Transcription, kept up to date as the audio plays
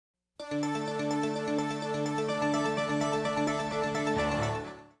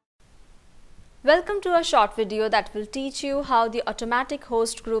Welcome to a short video that will teach you how the automatic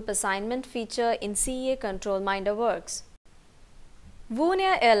host group assignment feature in CA ControlMinder works. Voon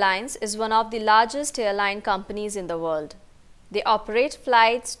Airlines is one of the largest airline companies in the world. They operate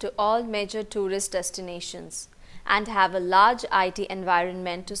flights to all major tourist destinations and have a large IT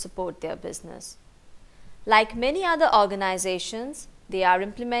environment to support their business. Like many other organizations, they are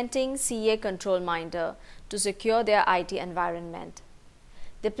implementing CA ControlMinder to secure their IT environment.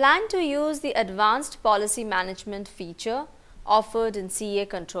 They plan to use the advanced policy management feature offered in CA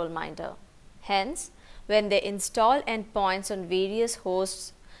ControlMinder. Hence, when they install endpoints on various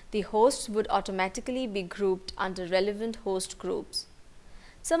hosts, the hosts would automatically be grouped under relevant host groups.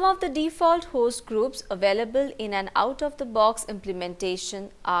 Some of the default host groups available in an out-of-the-box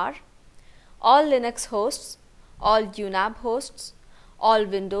implementation are all Linux hosts, all UNAB hosts, all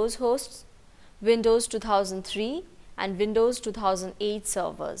Windows hosts, Windows 2003, and Windows 2008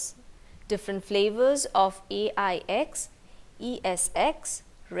 servers, different flavors of AIX, ESX,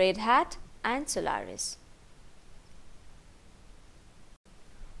 Red Hat, and Solaris.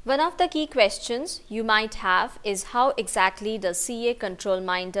 One of the key questions you might have is how exactly does CA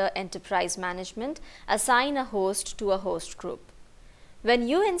ControlMinder Enterprise Management assign a host to a host group? When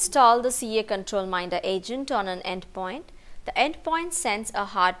you install the CA ControlMinder agent on an endpoint, the endpoint sends a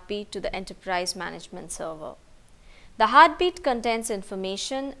heartbeat to the Enterprise Management Server. The heartbeat contains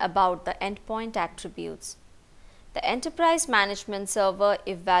information about the endpoint attributes. The Enterprise Management Server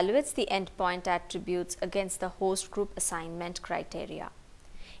evaluates the endpoint attributes against the host group assignment criteria.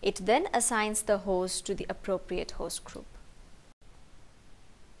 It then assigns the host to the appropriate host group.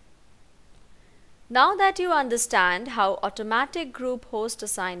 Now that you understand how automatic group host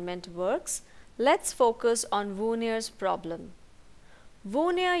assignment works, let's focus on Voon's problem.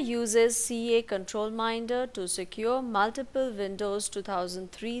 Voon uses CA ControlMinder to secure multiple Windows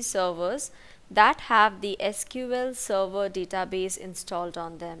 2003 servers that have the SQL Server database installed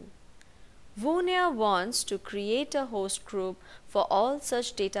on them. Voon wants to create a host group for all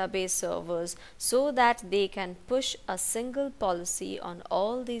such database servers so that they can push a single policy on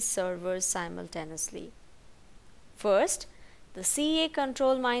all these servers simultaneously. First, the CA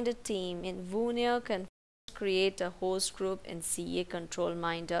ControlMinder team in Voon can create a host group in CA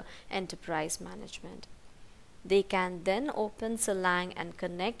ControlMinder Enterprise Management. They can then open Salang and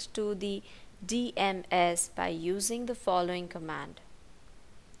connect to the DMS by using the following command.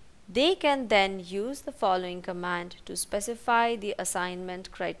 They can then use the following command to specify the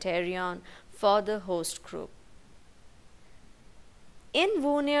assignment criterion for the host group. In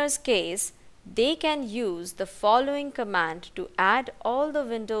Voon's case, they can use the following command to add all the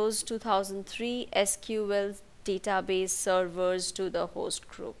Windows 2003 SQL database servers to the host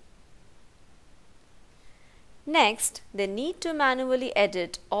group. Next, they need to manually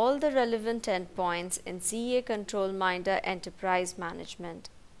edit all the relevant endpoints in CA ControlMinder Enterprise Management.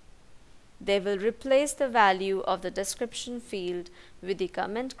 They will replace the value of the description field with the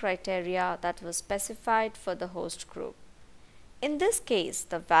comment criteria that was specified for the host group. In this case,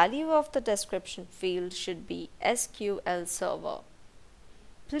 the value of the description field should be SQL Server.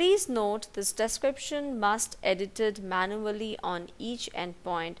 Please note this description must be edited manually on each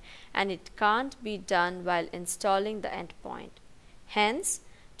endpoint and it can't be done while installing the endpoint. Hence,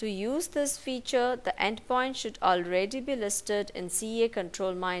 to use this feature, the endpoint should already be listed in CA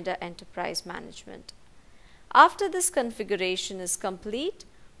ControlMinder Enterprise Management. After this configuration is complete,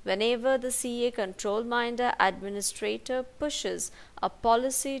 whenever the CA ControlMinder administrator pushes a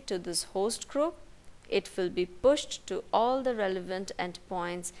policy to this host group, it will be pushed to all the relevant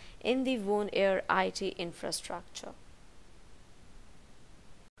endpoints in the Voon IT infrastructure.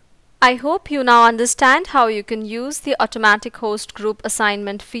 I hope you now understand how you can use the automatic host group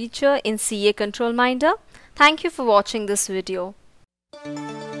assignment feature in CA ControlMinder. Thank you for watching this video.